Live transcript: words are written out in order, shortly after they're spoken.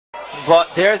But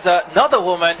there's another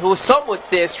woman who some would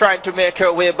say is trying to make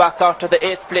her way back after the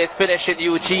 8th place finish in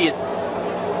Eugene.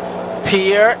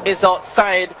 Pierre is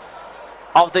outside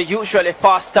of the usually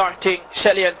fast starting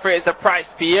Shelly and Fraser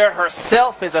Pryce. Pierre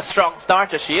herself is a strong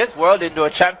starter. She is world indoor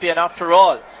champion after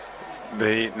all.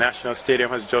 The National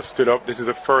Stadium has just stood up. This is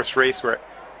the first race where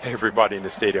everybody in the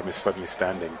stadium is suddenly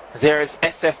standing. There's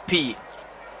SFP.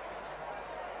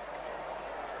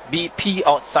 BP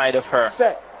outside of her.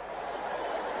 Set.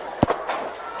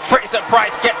 Fraser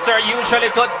Pryce gets her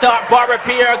usually good start. Barbara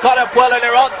Pierre got up well on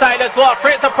her outside as well.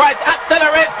 Fraser Pryce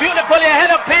accelerates beautifully ahead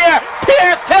of Pierre.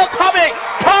 Pierre still coming.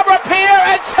 Barbara Pierre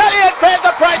and Shelly and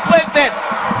Fraser Pryce wins it.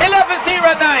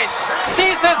 11:09.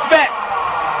 Season's best.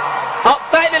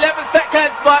 Outside 11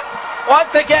 seconds, but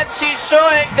once again she's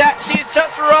showing that she's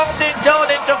just rounding down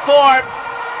into form.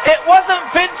 It wasn't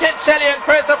vintage Shelly and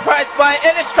Fraser Pryce by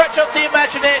any stretch of the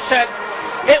imagination.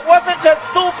 It wasn't a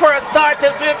super start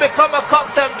as we've become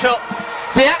accustomed to.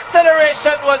 The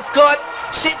acceleration was good.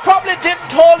 She probably didn't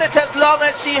hold it as long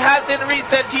as she has in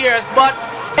recent years, but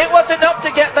it was enough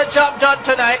to get the job done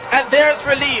tonight, and there's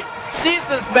relief.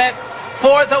 Season's best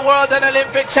for the world and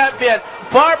Olympic champion.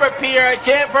 Barbara Pierre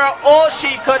gave her all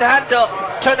she could handle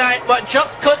tonight, but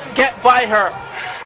just couldn't get by her.